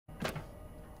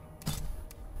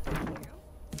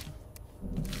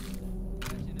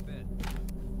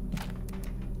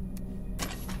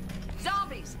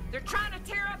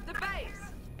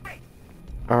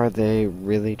Are they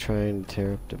really trying to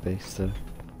tear up the base, though?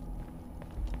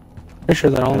 Pretty sure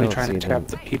they're only don't trying to see tear them up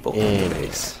the people in the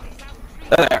base.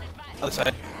 There! Other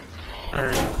side.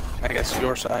 Or, I guess,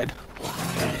 your side.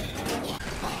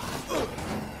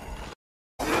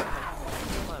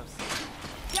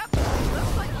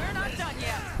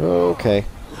 Okay.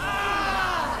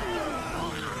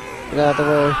 Get out of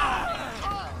the way.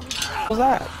 What was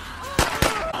that?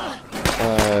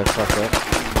 Fuck it.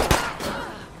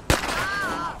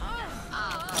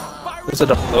 Was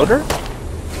it a floater?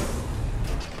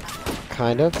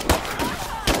 Kind of.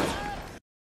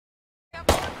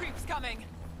 Creeps coming.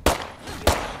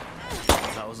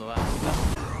 That was the last.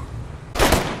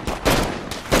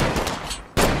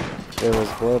 There was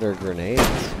bloater grenades.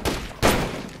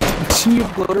 You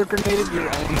bloater grenaded your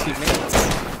own teammates?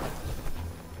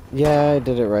 Yeah, I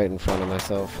did it right in front of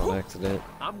myself on accident.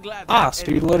 I'm glad.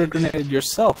 So you bloater grenaded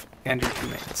yourself and your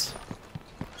teammates.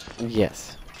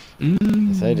 Yes.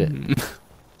 Yes, I did.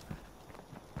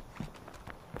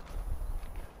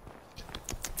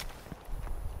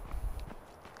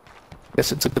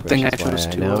 Guess it's a good thing I chose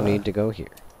to. I now need to go here.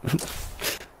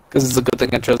 Because it's a good thing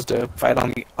I chose to fight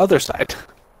on the other side.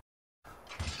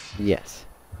 Yes.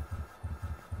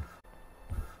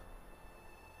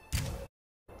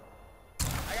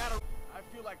 I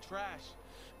feel like trash.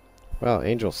 Well,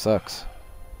 Angel sucks.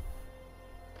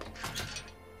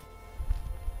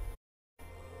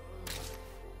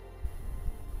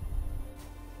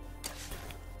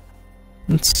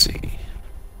 Let's see.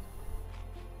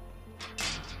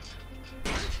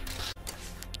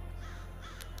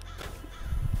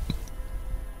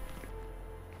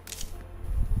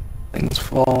 Thing's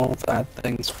full, that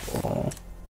thing's full.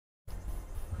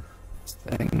 This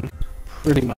thing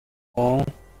pretty much full.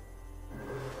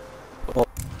 Well,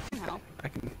 I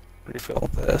can refill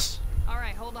this.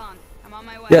 Alright, hold on. I'm on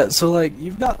my way. Yeah, so like,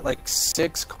 you've got like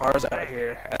 6 cars out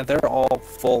here, and they're all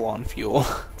full on fuel.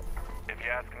 If you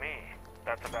ask me,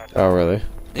 that's a bad. Oh, really?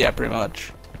 Yeah, pretty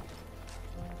much.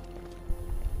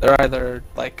 They're either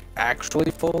like actually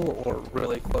full or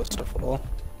really close to full.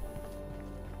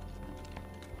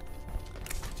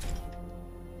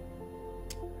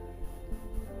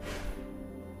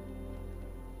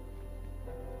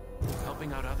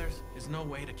 Helping out others is no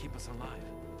way to keep us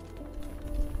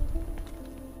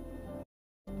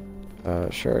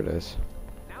alive. Sure it is.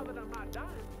 Now that I'm not dying,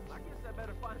 I guess I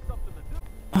better find something to do.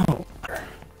 Oh.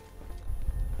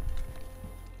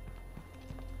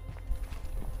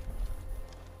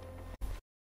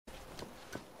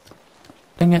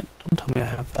 Dang it, don't tell me I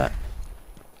have that.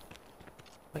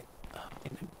 Wait,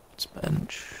 it's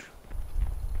bench.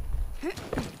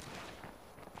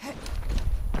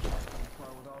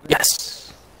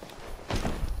 Yes!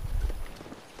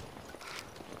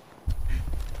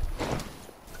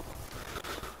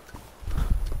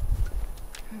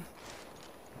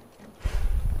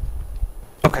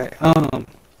 Okay,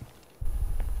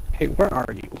 hey, where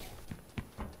are you?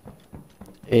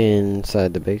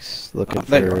 Inside the base, looking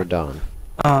there you for are. Dawn.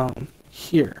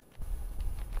 Here.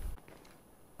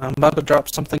 I'm about to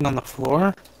drop something on the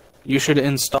floor. You should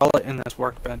install it in this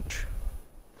workbench.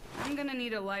 I'm gonna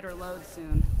need a lighter load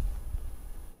soon.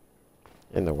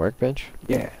 In the workbench?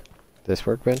 Yeah. This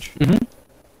workbench? Mm-hmm.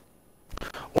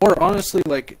 Or honestly,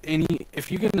 like,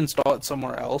 if you can install it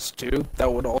somewhere else too,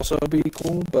 that would also be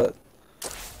cool, but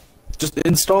just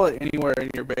install it anywhere in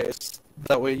your base.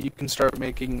 That way you can start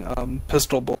making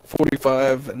pistol bolt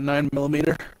 45 and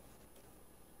 9mm.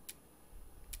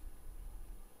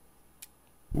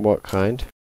 What kind?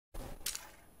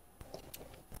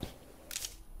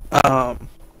 I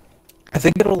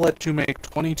think it'll let you make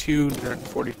 22 and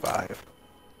 45.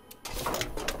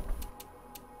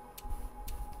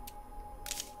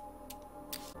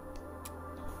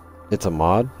 It's a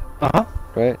mod, Uh-huh.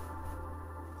 right?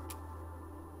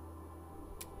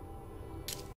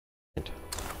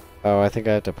 Oh, I think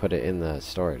I have to put it in the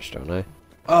storage, don't I?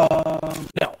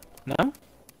 No. No?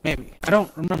 Maybe. I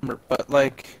don't remember, but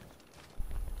like...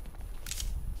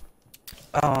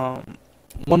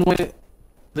 one way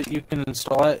that you can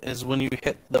install it is when you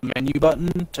hit the menu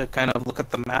button to kind of look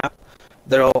at the map.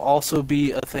 There'll also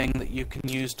be a thing that you can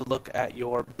use to look at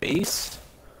your base.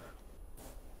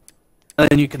 And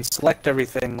then you can select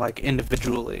everything like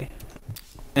individually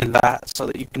in that so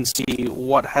that you can see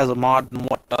what has a mod and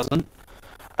what doesn't.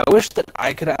 I wish that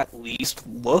I could at least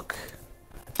look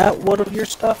at what of your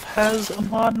stuff has a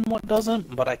mod and what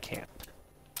doesn't, but I can't.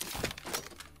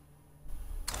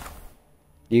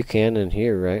 You can in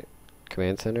here, right?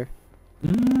 Command center?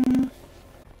 Can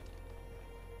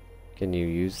you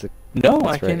use the... No, It's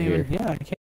I can't right even... here. Yeah, I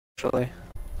can't actually.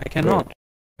 I cannot.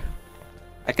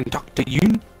 I can talk to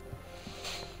you.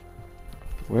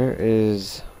 Where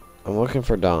is... I'm looking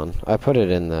for Dawn. I put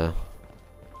it in the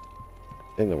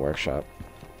workshop.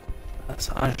 That's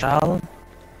Anshal.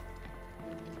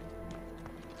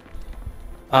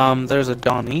 There's a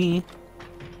Donnie.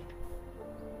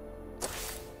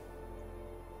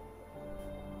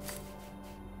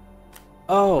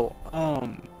 Oh,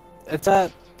 it's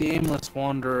at the Aimless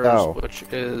Wanderers, Oh. which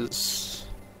is...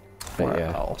 But where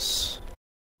yeah. else?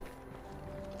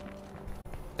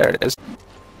 There it is.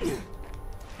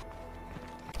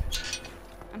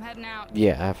 I'm heading out.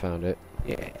 Yeah, I found it.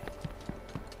 Yeah.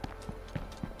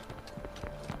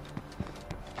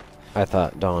 I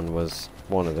thought Dawn was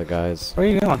one of the guys Where are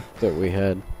you going? that we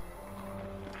had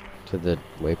to the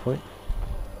waypoint.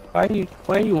 Why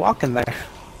are you walking there?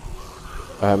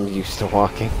 I'm used to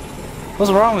walking.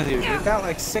 What's wrong with you? You've got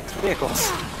like 6 vehicles.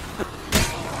 I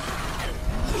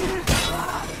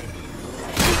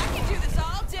can do this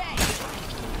all day.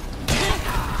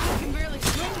 I can barely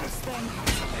swing this thing.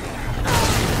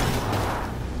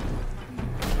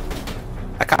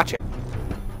 I caught you.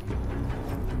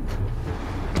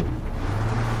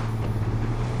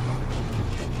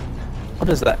 What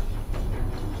is that?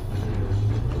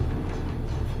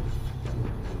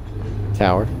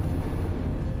 Tower.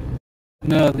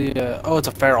 No, the oh, it's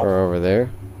a feral. Or over there.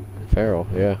 Feral,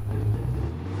 yeah.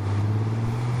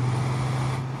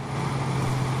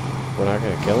 We're not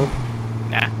gonna kill him?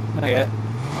 Nah, not yet.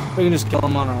 We can just kill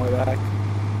him on our way back.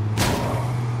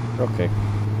 Okay.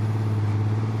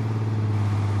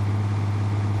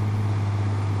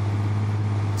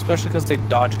 Especially because they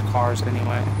dodge cars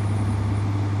anyway.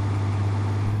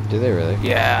 Do they really?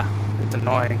 Yeah, it's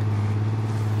annoying.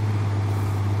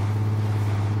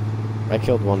 I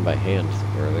killed one by hand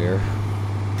earlier.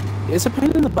 It's a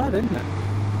pain in the butt, isn't it?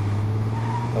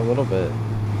 A little bit.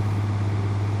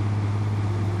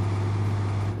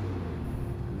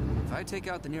 If I take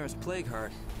out the nearest plague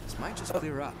heart, this might just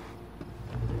clear up.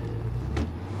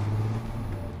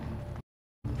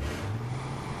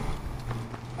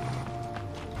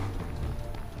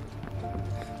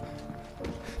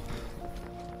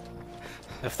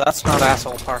 If that's not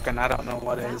asshole parking, I don't know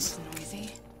what is. That's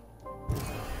noisy.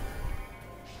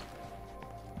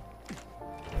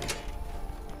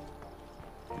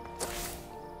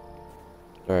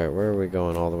 Alright, where are we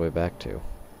going all the way back to?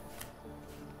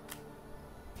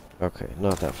 Okay,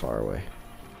 not that far away.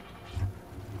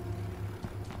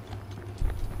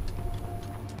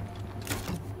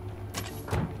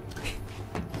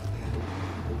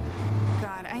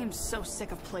 God, I am so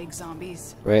sick of plague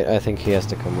zombies. Wait, I think he has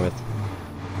to come with.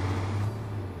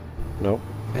 Nope.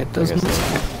 It doesn't. I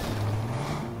guess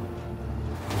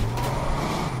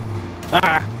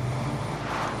Ah!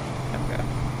 Okay.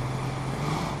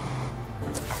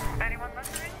 Anyone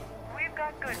listening? We've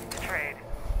got goods to trade.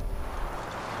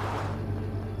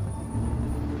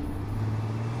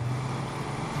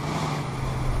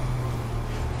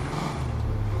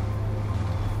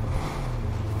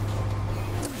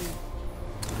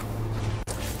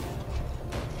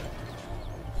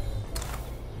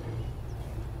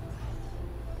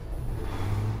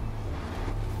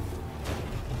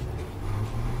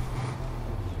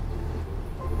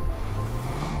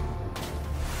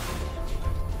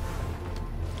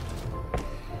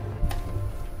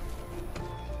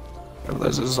 Oh,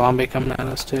 there's a zombie coming at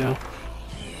us too. A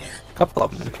couple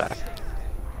of them, in fact.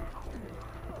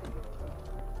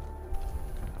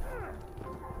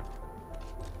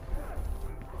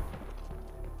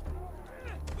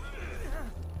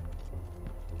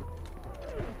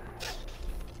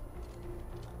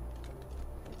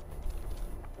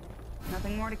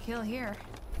 Nothing more to kill here.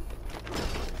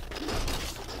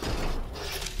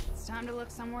 It's time to look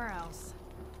somewhere else.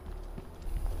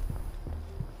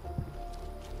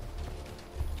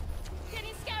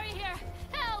 Getting scary here!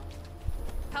 Help!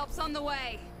 Help's on the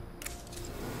way.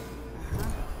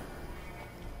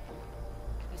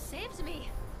 You saved me.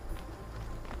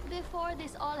 Before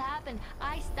this all happened,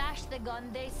 I stashed the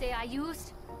gun they say I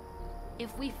used.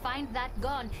 If we find that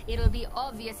gun, it'll be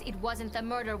obvious it wasn't a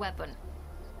murder weapon.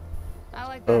 I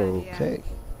like that idea. Okay.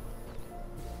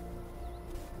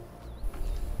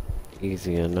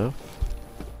 Easy enough.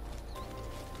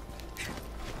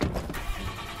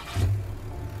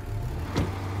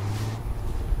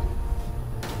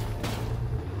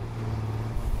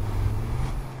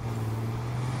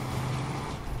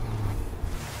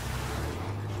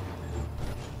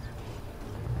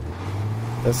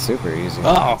 That's super easy.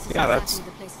 Oh, yeah, that's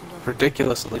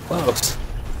ridiculously close.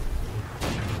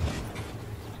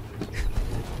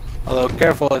 Although,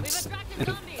 careful, it's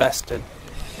infested.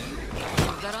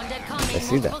 I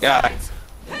see that. Yeah.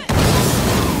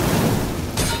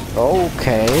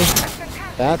 Okay.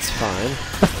 That's fine.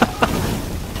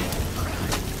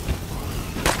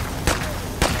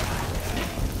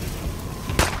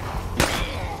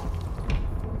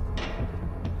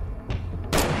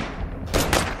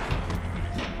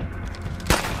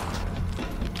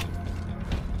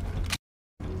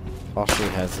 All she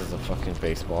has is a fucking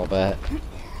baseball bat.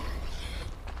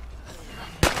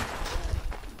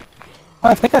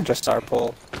 I think I just saw her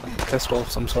pull a pistol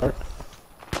of some sort.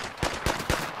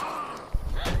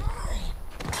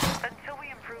 Until we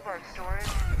improve our storage,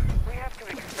 we have to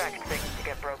expect things to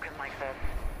get broken like this.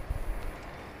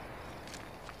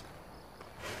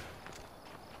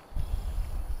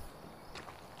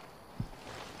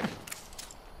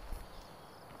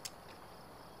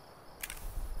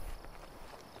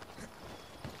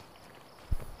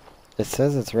 It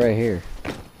says it's right here.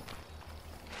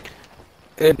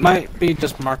 It might be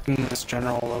just marking this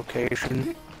general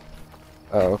location.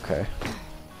 Oh, okay.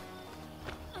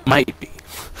 Might be.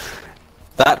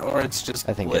 That or it's just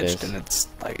I think it glitched is. and it's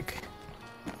like...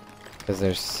 Because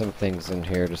there's some things in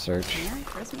here to search. Merry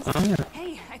Christmas. Oh, yeah.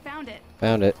 Hey, I found it.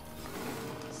 Found it.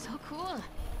 So cool.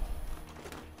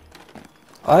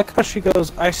 I like how she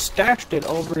goes, I stashed it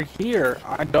over here.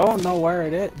 I don't know where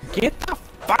it is. Get the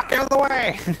fuck out of the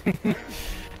way!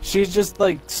 She's just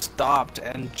like stopped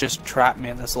and just trapped me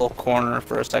in this little corner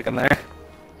for a second there.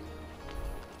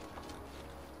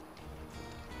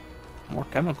 More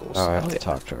chemicals. Oh, I have to yeah.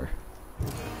 talk to her.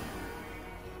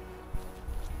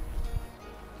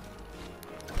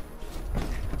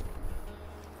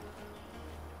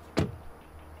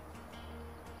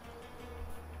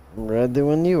 I'm ready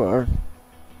when you are.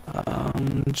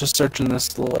 Just searching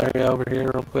this little area over here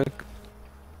real quick.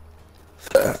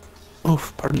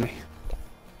 Oof, pardon me.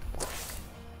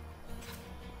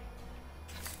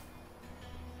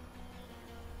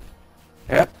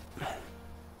 Yep.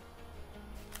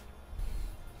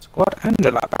 Squad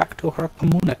Angela back to her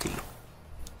community.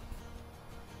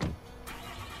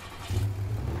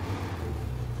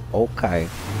 Okay.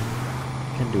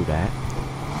 Can do that.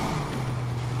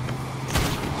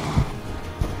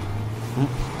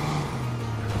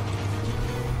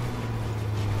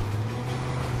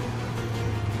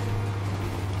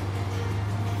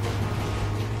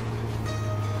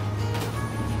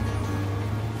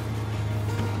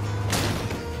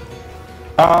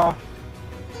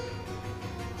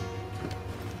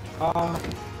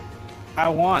 I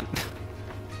want.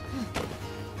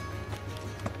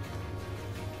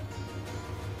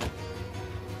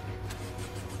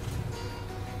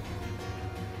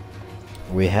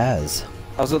 We has.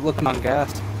 How's it looking on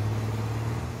gas?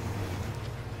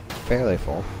 Fairly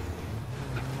full.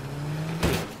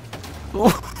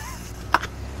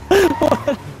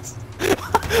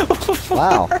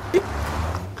 Wow.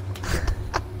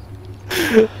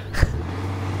 This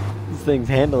thing's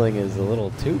handling is a little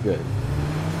too good.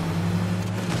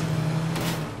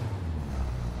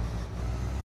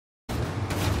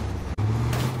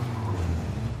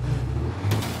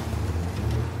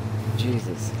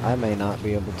 Jesus, I may not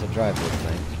be able to drive this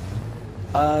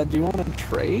thing. Do you want to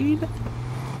trade?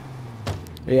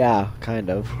 Yeah, kind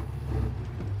of.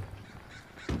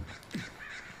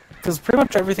 Because pretty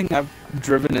much everything I've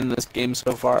driven in this game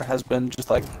so far has been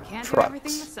just like Can't do trucks.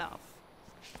 everything myself.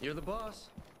 You're the boss.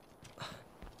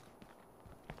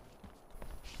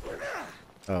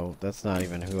 Oh, that's not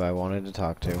even who I wanted to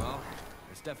talk to. Well,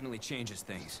 this definitely changes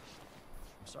things.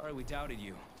 I'm sorry we doubted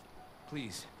you.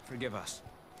 Please, forgive us.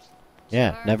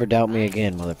 Yeah, never doubt me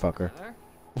again, motherfucker.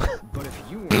 But if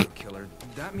you weren't the killer,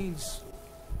 that means...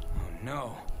 Oh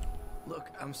no. Look,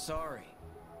 I'm sorry.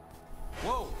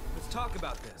 Whoa, let's talk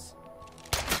about this.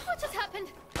 What just happened?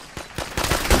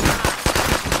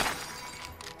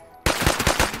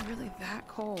 It's really that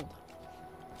cold.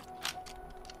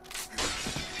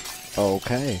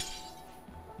 Okay.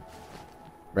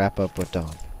 Wrap up with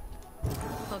Dawn.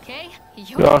 Okay,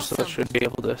 You you're also awesome. should be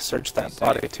able to search that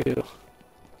body too.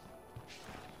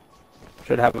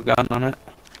 Should have a gun on it.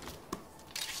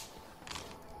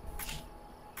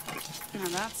 Now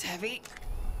that's heavy.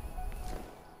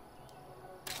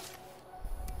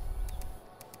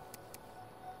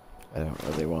 I don't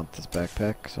really want this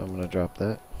backpack, so I'm gonna drop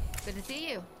that. Good to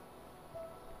see you.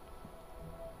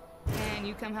 Can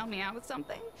you come help me out with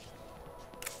something?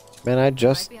 Man, I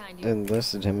just behind you.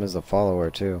 enlisted him as a follower,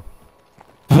 too.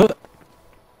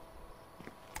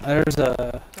 There's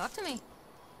a Talk to me.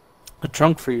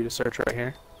 trunk for you to search right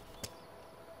here.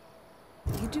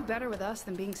 You do better with us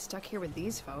than being stuck here with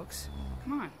these folks.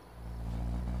 Come on.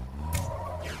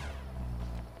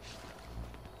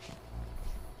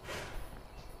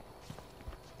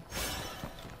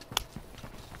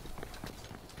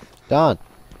 Dawn,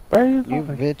 Where are you you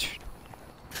going? bitch.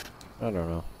 I don't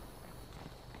know.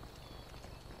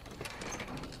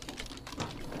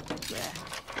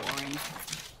 Boring.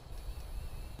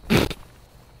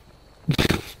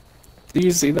 Do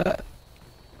you see that?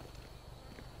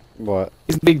 What?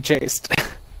 He's being chased.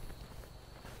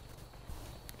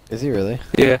 Is he really?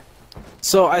 Yeah.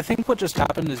 So I think what just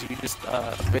happened is you just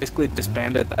basically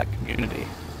disbanded that community.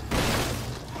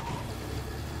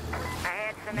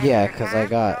 Yeah, because I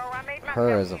got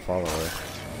her as a follower.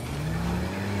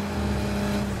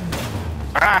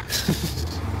 Ah!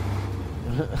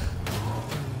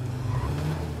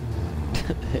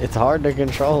 It's hard to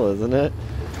control, isn't it?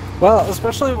 Well,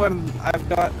 especially when I've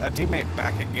got a teammate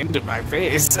backing into my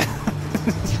face.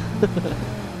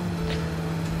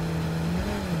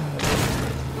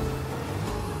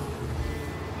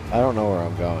 I don't know where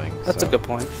I'm going. That's so a good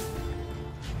point.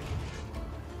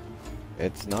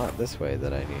 It's not this way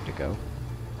that I need to go.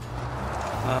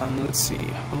 Let's see.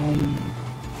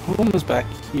 Home is back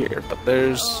here, but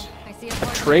there's Oh, I see a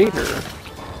point. trader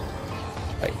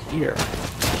right here.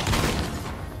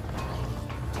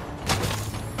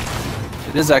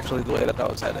 It is actually the way that I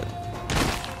was headed.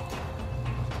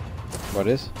 What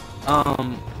is?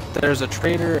 There's a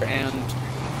trader and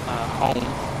home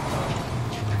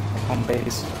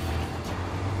base,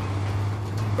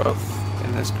 both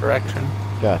in this direction.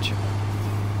 Gotcha.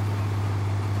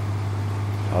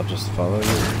 I'll just follow you.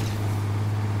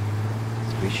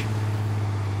 Squeeze.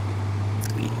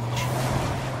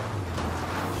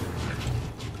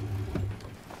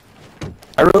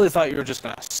 I really thought you were just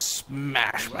gonna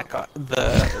smash my car,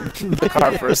 the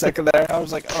car for a second there. I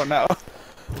was like, oh no.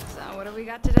 So what do we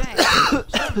got today?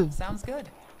 Sure, sounds good.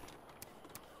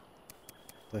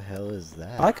 The hell is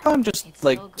that? I like how I'm just It's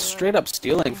like so good. straight up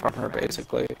stealing from her,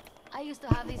 basically. I used to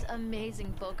have these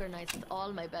amazing poker nights with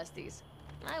all my besties.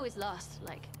 I always lost,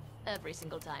 like, every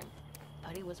single time.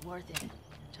 But it was worth it,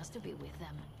 just to be with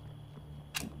them.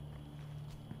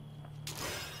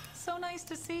 So nice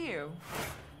to see you.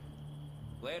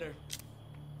 Later.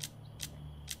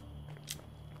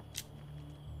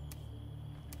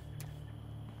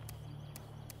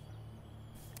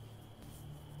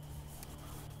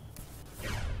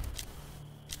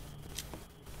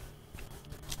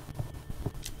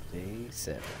 Day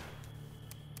 7.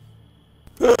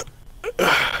 No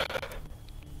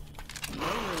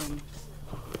room.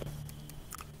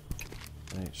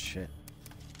 Right, shit.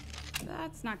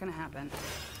 That's not gonna happen.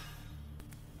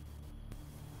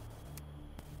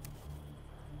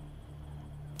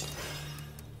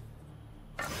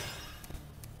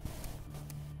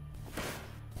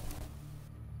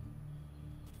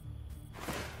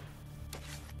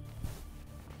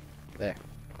 There.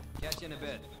 Catch you in a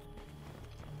bit.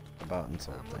 Bought and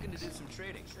sold I'm looking to things. do some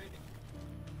trading.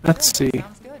 Let's see.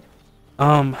 Sounds good.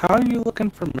 How are you looking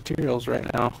for materials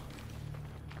right now?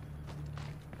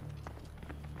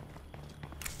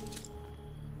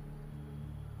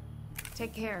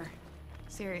 Take care.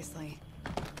 Seriously.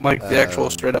 Like the actual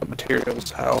straight up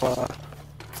materials. How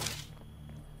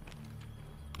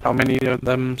many of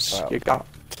them Wow. you got?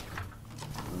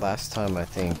 Last time I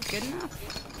think Good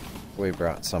enough. we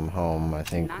brought some home. I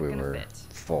think Not we gonna were fit.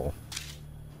 full.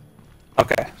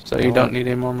 Okay, so you know don't what? need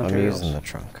any more I'm materials. using the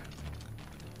trunk.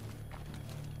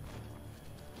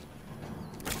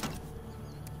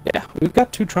 Yeah, we've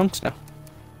got 2 trunks now.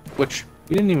 Which,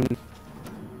 we didn't even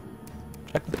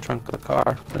check the trunk of the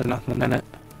car. There's nothing in it.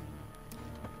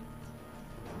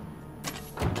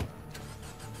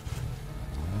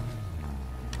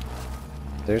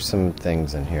 There's some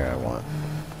things in here I want.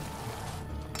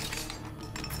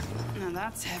 Now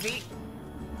that's heavy.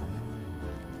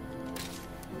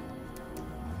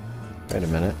 Wait a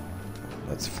minute.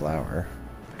 That's flour.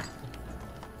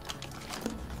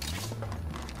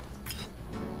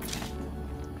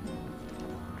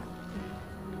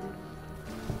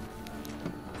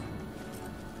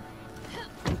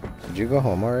 Did you go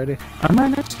home already? I'm right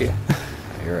next to you.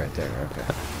 You're right there,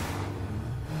 okay.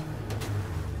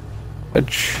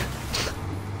 Which...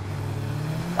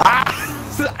 Ah!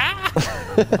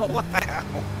 Wow.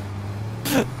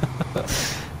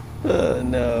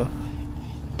 No.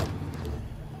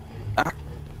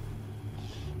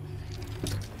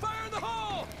 Fire in the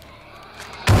hole!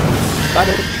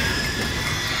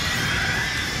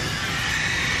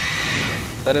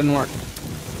 That didn't work.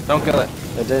 Don't kill it.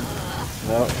 I did.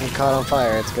 No, he caught on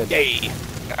fire. It's good. Yay!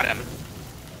 Got him.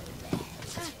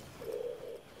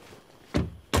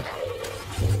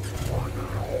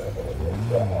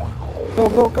 Go,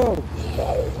 go, go!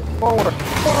 Forward!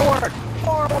 Forward!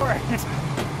 Forward!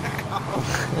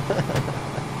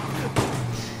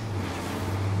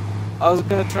 I was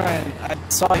gonna try and... I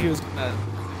saw he was gonna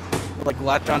like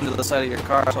latch onto the side of your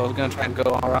car, so I was gonna try and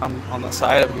go around on the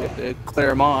side of you to clear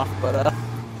them off, but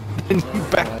then you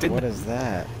backed in. What is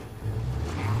that?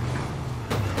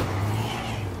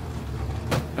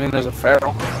 I mean, there's a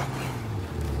feral.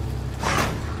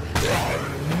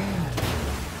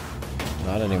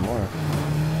 Not anymore.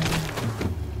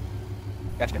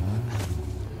 Gotcha.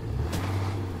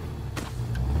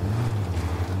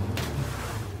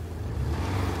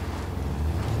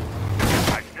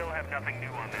 I still have nothing new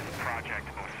on this Project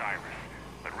Osiris,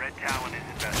 but Red Talon is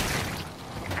investigating.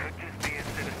 It could just be a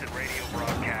citizen radio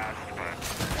broadcast, but I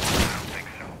don't think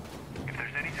so. If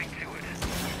there's anything to it,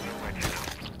 we'll let you know.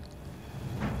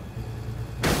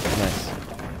 Nice.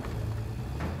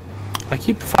 I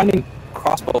keep finding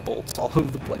crossbow bolts all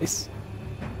over the place.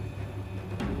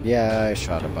 Yeah, I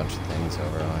shot a bunch of things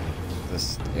over on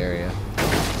this area.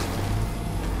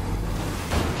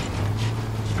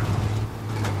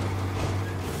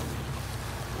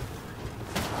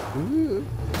 Ooh.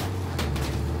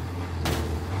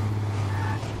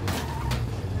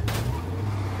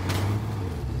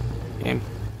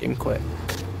 Game quit.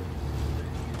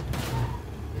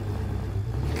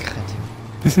 God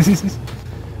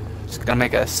Just gotta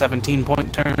make a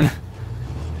 17-point turn.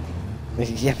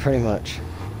 damn. Yeah, pretty much.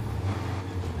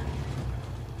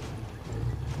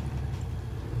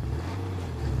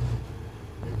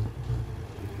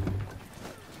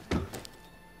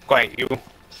 Quiet, you.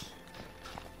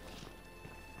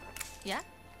 Yeah?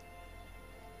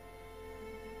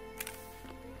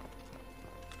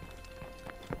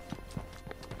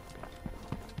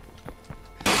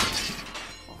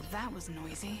 Well, that was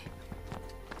noisy.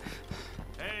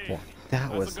 Hey, Well, that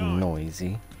how's was it going?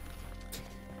 noisy.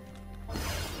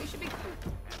 We should be. How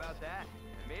about that?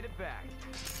 I made it back.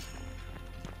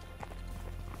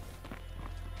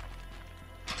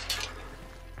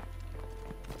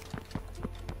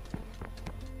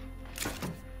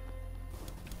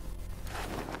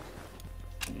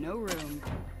 No room.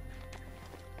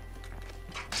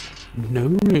 No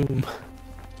room.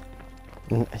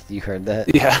 You heard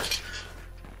that? Yeah.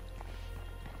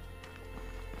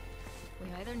 We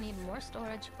either need more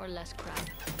storage or less crap.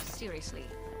 Seriously.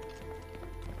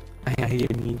 I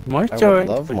need more I storage.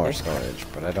 would love more storage,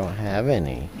 but I don't have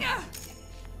any.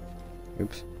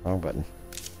 Oops, wrong button.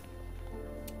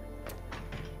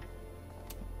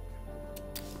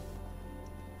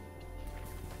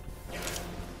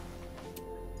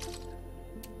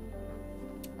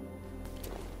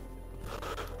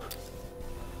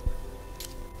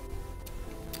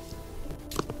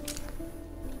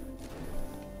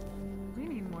 We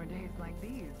need more days like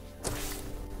these.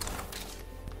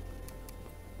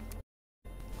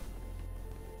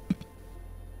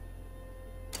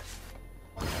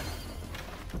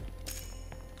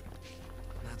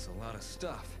 That's a lot of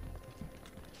stuff.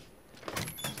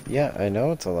 Yeah, I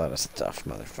know it's a lot of stuff,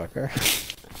 motherfucker.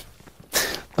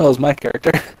 That was my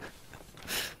character.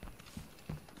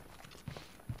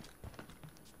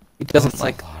 He doesn't That's a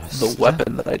like lot of the stuff.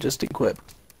 weapon that I just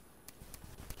equipped.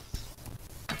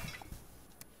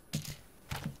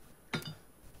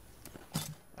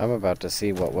 I'm about to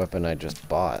see what weapon I just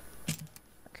bought.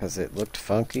 Because it looked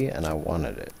funky and I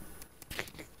wanted it.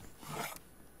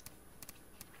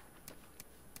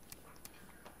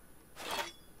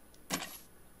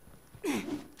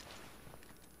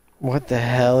 What the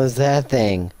hell is that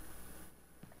thing?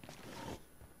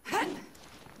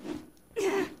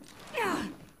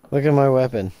 Look at my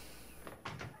weapon.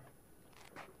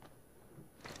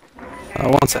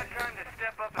 One sec.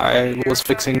 I was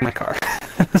fixing my car.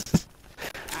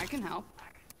 I can help.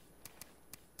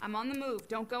 I'm on the move.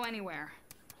 Don't go anywhere.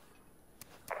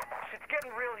 It's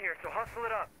getting real here, so hustle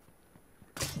it up.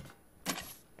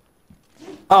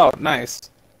 Oh, nice.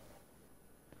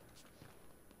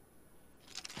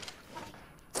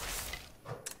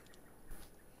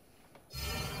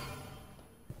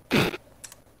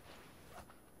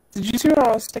 Did you see where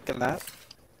I was sticking that?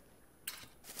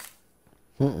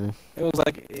 Mm-mm. It was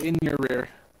like in your rear.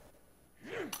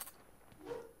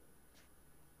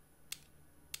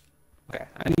 Okay,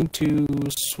 I need to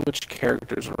switch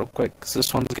characters real quick because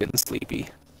this one's getting sleepy.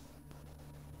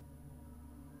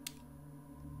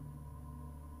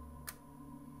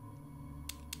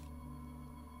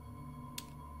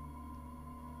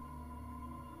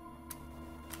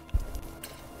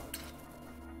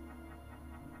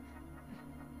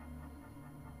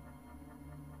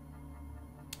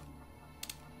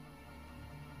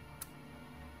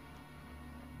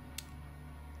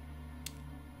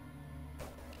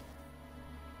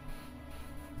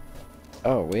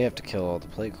 Oh, we have to kill all the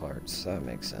play cards. That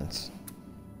makes sense.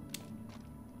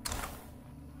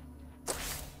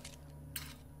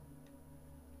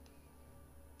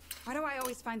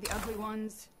 find the ugly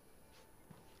ones.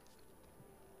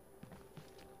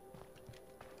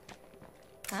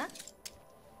 Huh?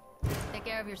 Take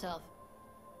care of yourself.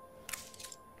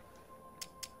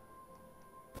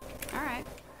 All right.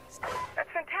 That's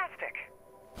fantastic.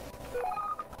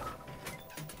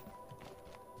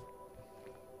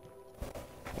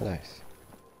 Nice.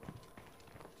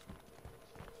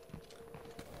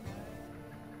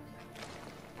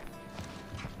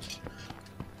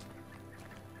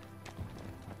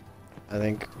 I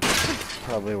think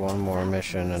probably one more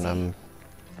mission and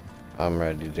I'm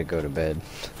ready to go to bed.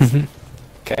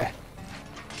 Okay.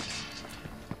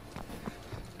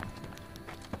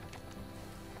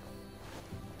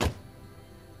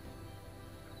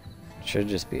 Should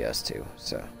just be us two,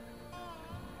 so.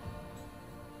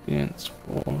 Units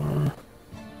 4.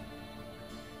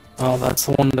 Oh, that's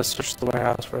the one that searched the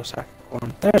warehouse for a second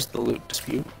form. There's the loot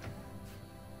dispute.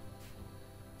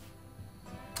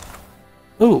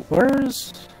 Ooh,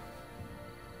 where's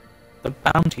the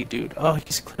bounty dude? Oh,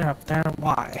 he's clear up there.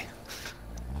 Why?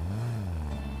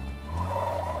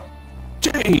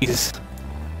 Jeez!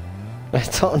 I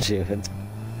told you, it's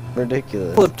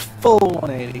ridiculous. Flipped full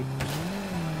 180.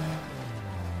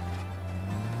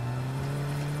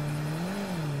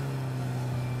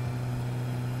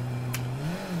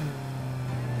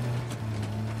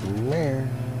 Meh.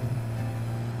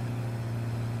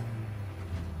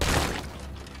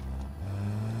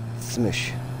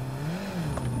 Smush.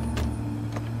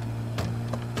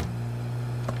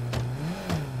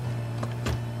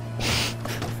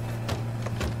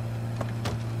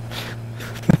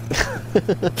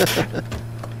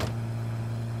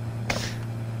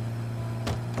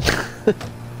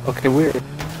 Okay, weird.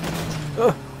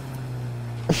 Ugh.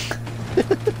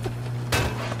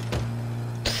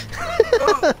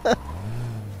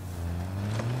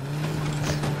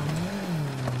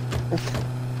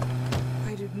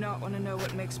 I do not want to know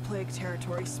what makes plague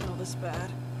territory smell this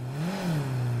bad.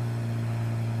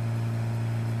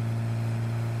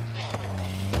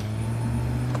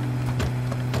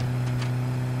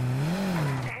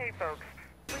 Hey, folks.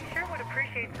 We sure would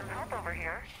appreciate some help over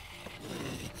here.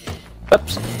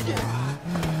 Oops.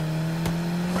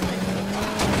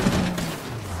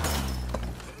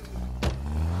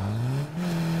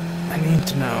 I need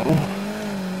to know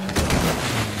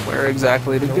where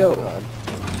exactly to go.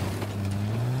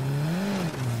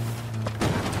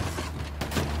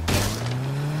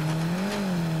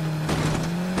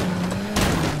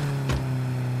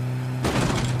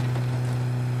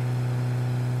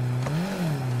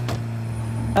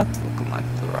 That's looking like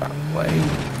the right way.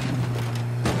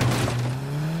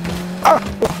 Ah!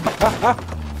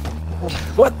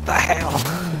 What the hell?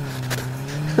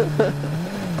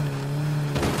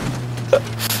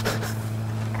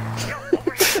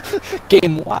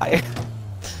 Game Y.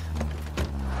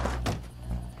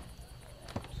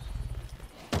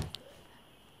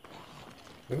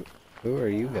 Who are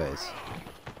you guys?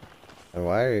 And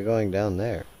why are you going down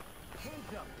there?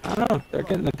 I don't know, they're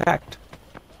getting attacked.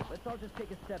 Let's all just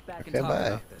take a step back Okay, and talk bye.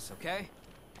 about this, okay?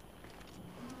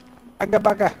 Baga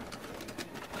baga.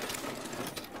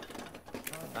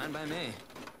 Fine by me.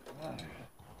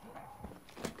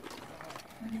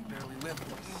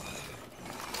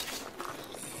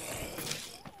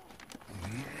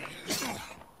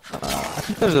 I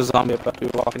think there's a zombie about to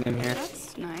be walking in here.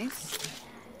 That's nice.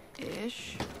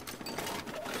 Ish.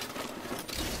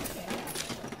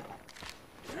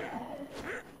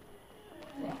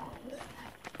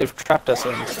 They've trapped us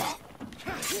in.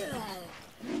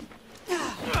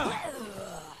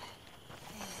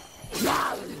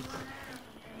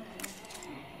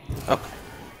 Okay.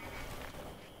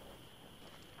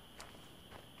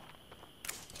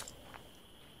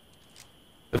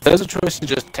 If there's a choice to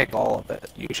just take all of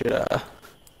it, you should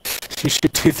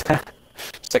do that.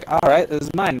 It's like, alright, this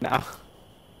is mine now.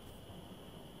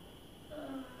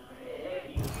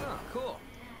 Oh, cool.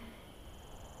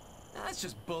 That's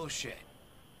just bullshit.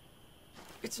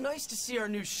 It's nice to see our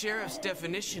new sheriff's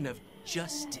definition of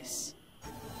justice.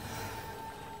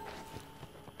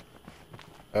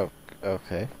 Oh,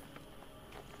 okay.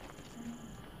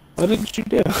 What did you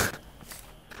do?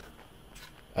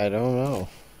 I don't know.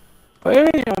 What do you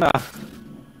mean you don't know?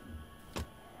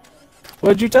 What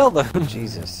did you tell them?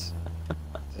 Jesus.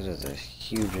 That is a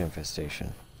huge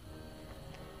infestation.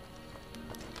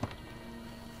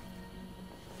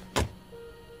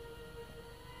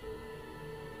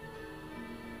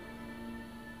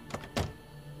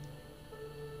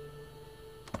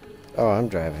 Oh, I'm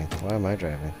driving. Why am I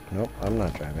driving? Nope, I'm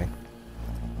not driving.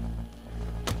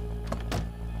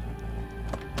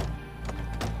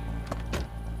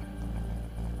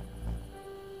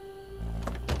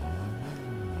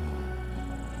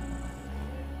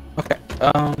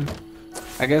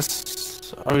 I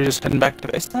guess, are we just heading back to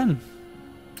base then?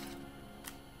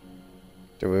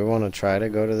 Do we want to try to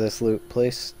go to this loot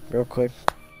place real quick?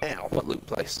 Ow, what loot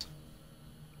place?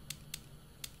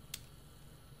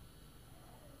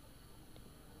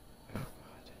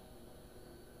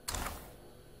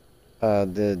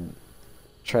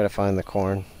 Try to find the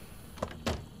corn.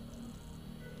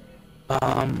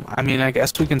 I mean, I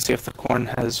guess we can see if the corn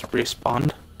has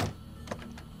respawned.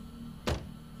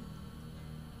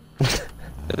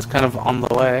 It's kind of on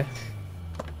the way.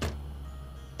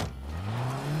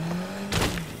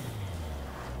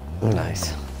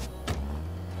 Nice.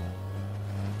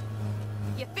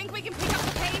 You think we can pick up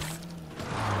the pace?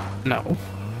 No.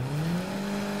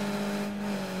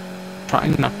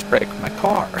 Trying not to break my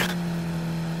car.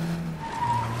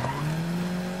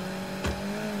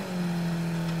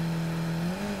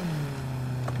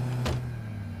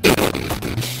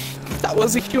 That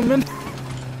was a human.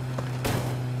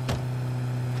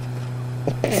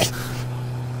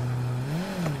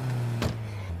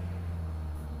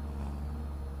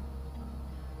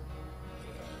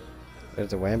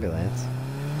 There's a wambulance.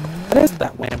 What is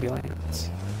that wambulance?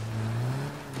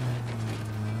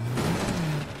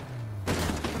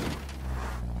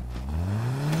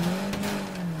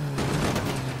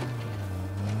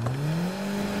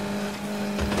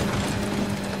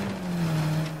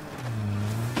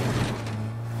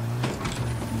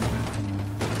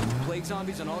 Plague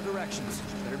zombies in all directions.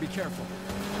 Better be careful.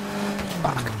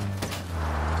 Fuck.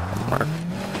 Mark.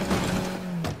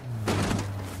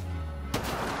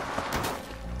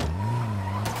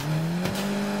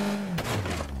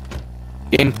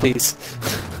 Game, please.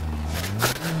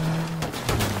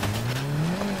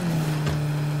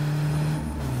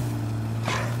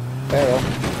 Barrel.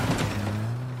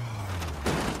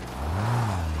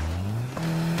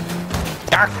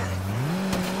 Ah!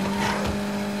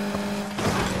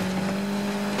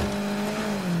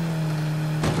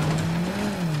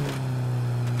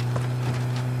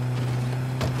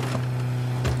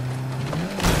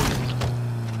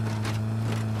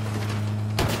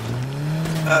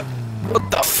 What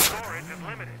the f- Storage is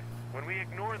limited. When we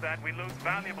ignore that, we lose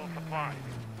valuable supplies.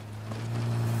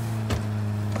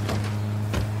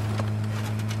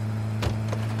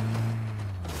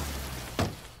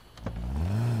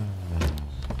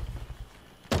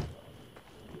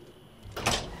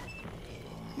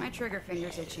 My trigger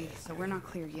finger's itchy, so we're not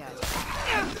clear yet.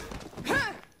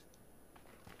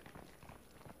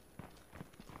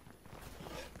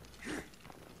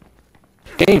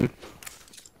 Game.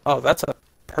 Oh, that's a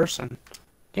person.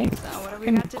 Game. So what do we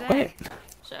Fucking got today? quit.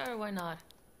 Sure, why not?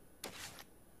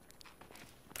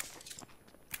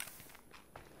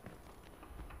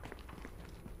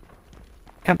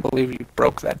 Can't believe you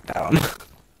broke that down.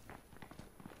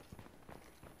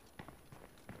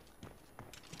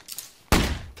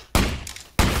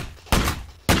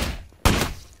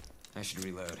 I should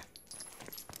reload.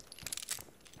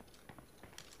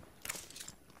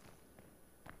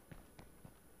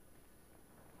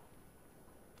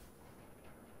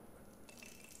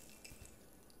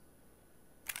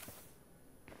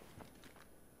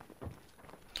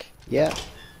 Yeah.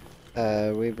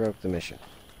 We broke the mission.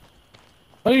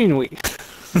 What do you mean we?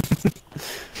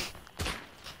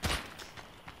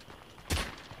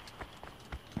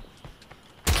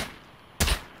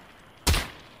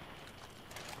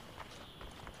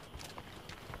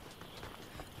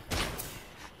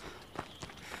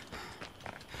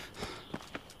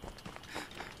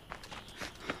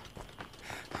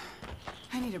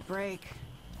 I need a break.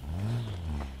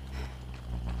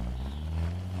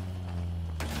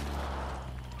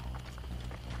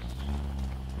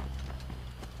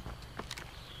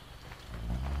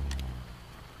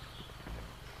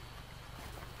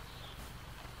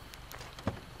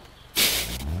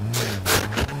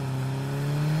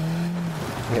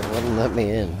 It wouldn't let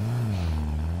me in.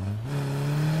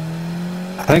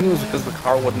 I think it was because the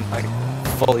car wouldn't, like,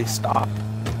 fully stop.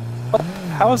 What?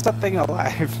 How is that thing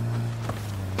alive?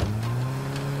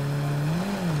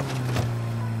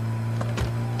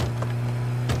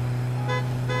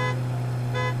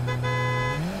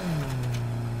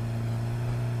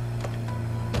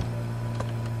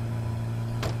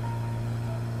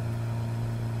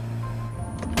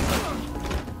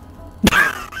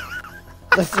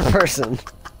 That's the person.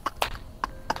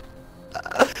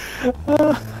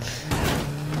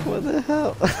 What the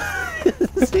hell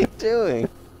is he doing?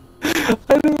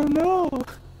 I don't know.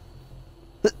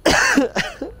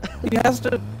 He has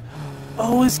to.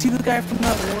 Oh, is he the guy from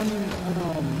that one?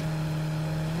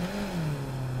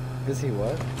 Is he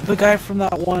what? The guy from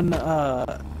that one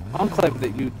enclave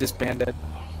that you disbanded.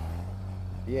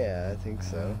 Yeah, I think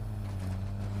so.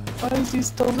 Why is he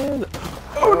still there?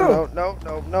 Oh no!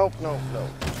 No.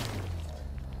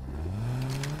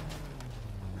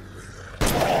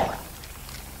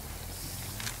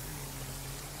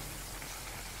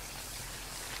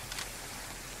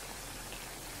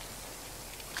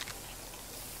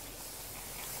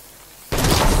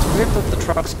 Weird that the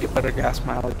trucks get better gas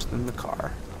mileage than the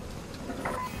car.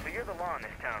 So you're the law in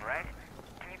this town, right?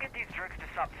 Can you get these jerks to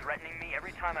stop threatening me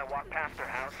every time I walk past their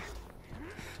house?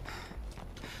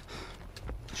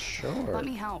 Sure. Let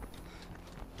me help.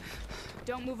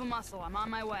 Don't move a muscle. I'm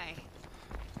on my way.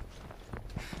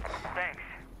 Thanks.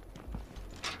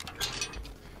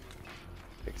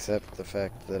 Except the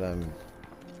fact that I'm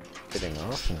getting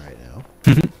off right now.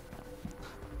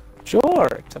 Sure,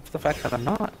 except for the fact that I'm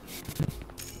not.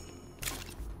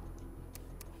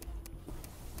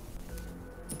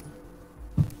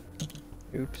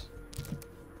 Oops.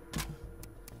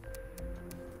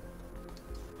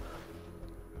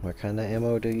 What kind of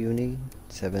ammo do you need?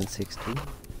 7.62?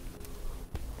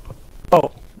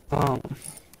 Oh, I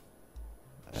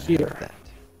here. have that.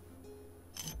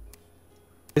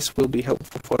 This will be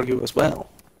helpful for you as well.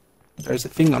 There's a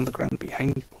thing on the ground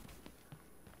behind you.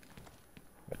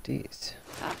 What these?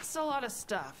 That's a lot of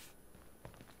stuff.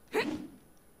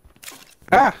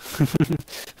 Ah!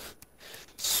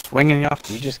 Swinging off.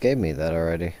 You just gave me that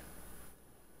already.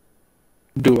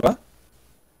 Do what?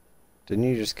 Didn't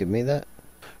you just give me that?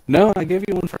 No, I gave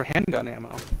you one for handgun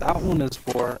ammo. That one is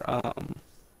for,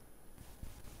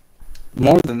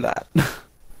 more than that.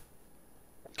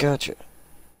 Gotcha.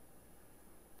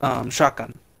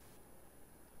 Shotgun.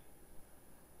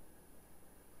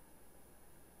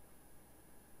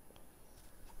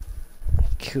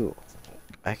 Cool.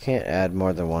 I can't add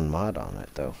more than one mod on it,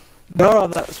 though. Not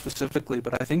on that specifically,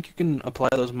 but I think you can apply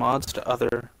those mods to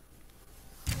other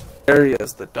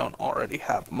areas that don't already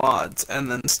have mods, and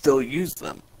then still use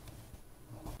them.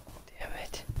 Damn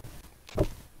it.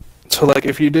 So, like,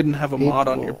 if you didn't have a mod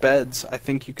on your People. beds, I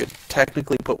think you could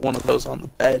technically put one of those on the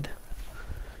bed.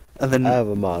 And then... I have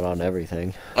a mod on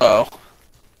everything. Oh.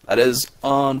 That is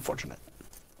unfortunate.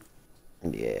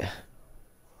 Yeah.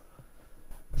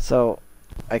 So,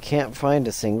 I can't find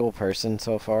a single person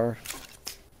so far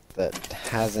that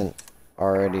hasn't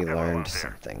already learned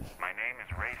something. My name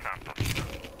is Ray Santos.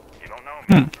 You don't know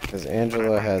me. Because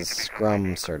Angela has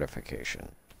Scrum certification,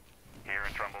 Here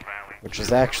in Trumbull Valley, which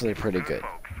is actually pretty good.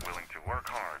 folks willing to work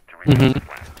hard to rebuild this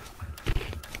land.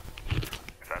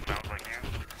 If that sounds like you,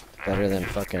 Better than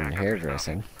fucking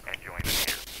hairdressing. and join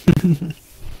the team.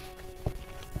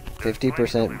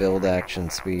 50% build action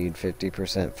speed,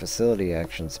 50% facility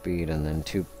action speed, and then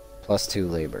plus 2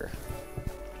 labor.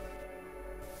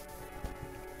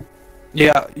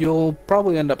 Yeah, you'll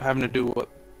probably end up having to do what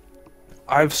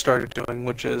I've started doing,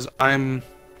 which is I'm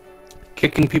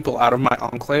kicking people out of my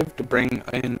enclave to bring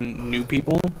in new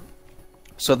people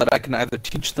so that I can either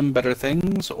teach them better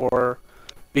things or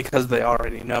because they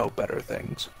already know better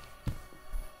things.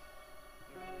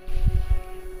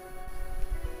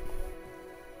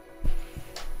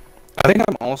 I think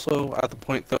I'm also at the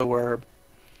point, though, where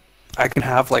I can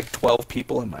have like 12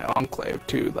 people in my enclave,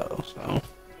 too, though, so...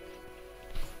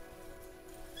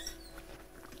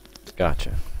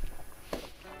 Gotcha.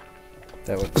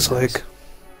 That would be It's nice. like,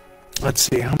 let's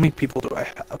see, how many people do I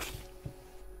have?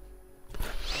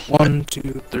 1,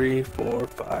 2, 3, 4,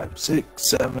 5, 6,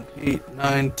 7, 8,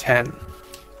 9, 10.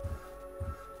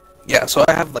 Yeah, so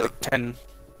I have like 10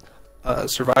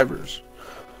 survivors.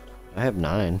 I have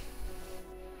 9.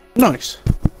 Nice.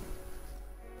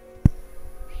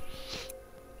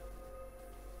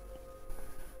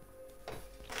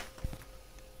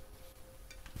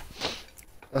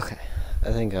 Okay,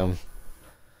 I think I'm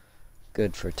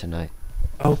good for tonight.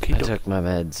 Okay. I took my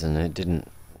meds and it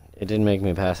didn't make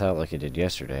me pass out like it did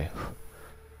yesterday.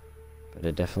 But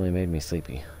it definitely made me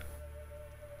sleepy.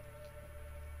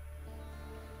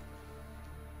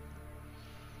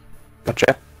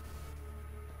 Gotcha.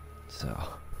 So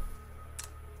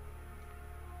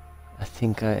I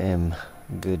think I am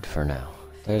good for now.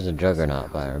 There's a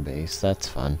juggernaut by our base, that's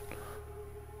fun.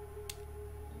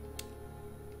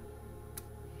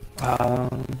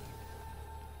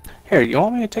 Here, you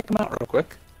want me to take them out real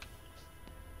quick?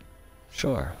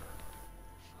 Sure.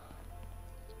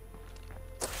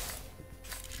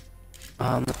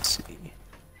 Let's see.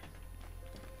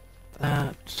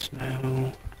 That,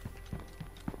 no.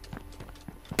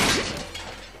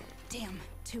 Damn,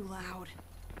 too loud.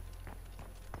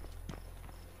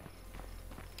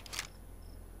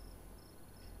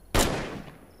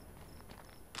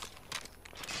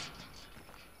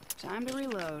 Time to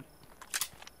reload.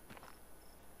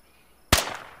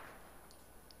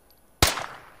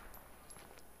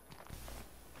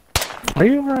 Are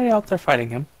you already out there fighting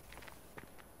him?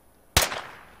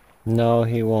 No,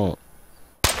 he won't.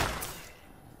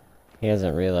 He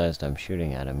hasn't realized I'm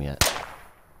shooting at him yet.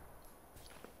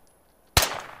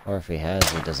 Or if he has,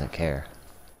 he doesn't care.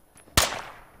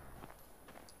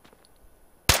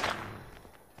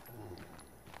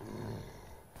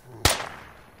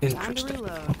 Interesting.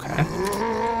 reload. Okay.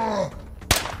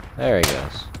 There he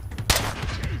goes.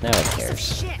 Now he cares.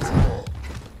 Shit!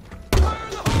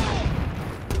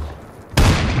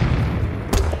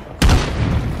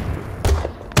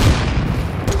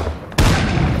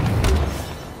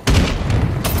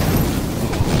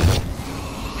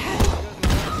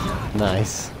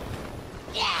 Nice.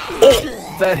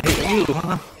 That hit you,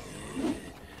 huh?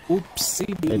 Oopsie.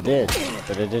 It did,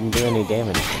 but it didn't do any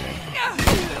damage to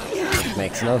me.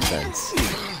 Makes no sense.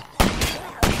 I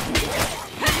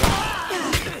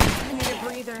need a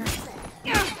breather.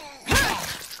 Not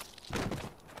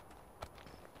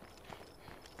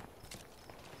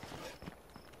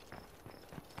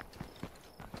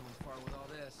going far with all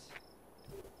this.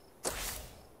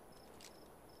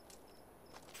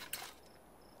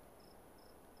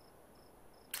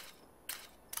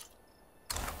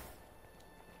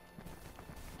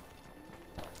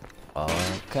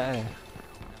 Okay.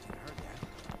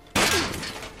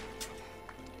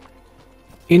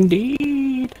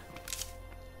 Indeed.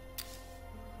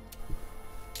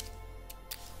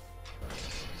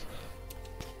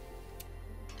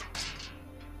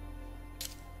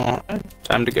 Alright,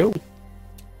 time to go.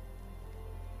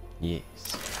 Yes.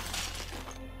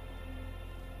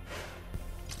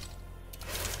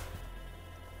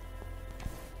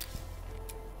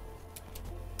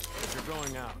 If you're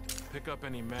going out, pick up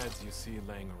any meds you see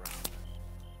laying around.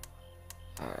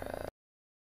 Alright.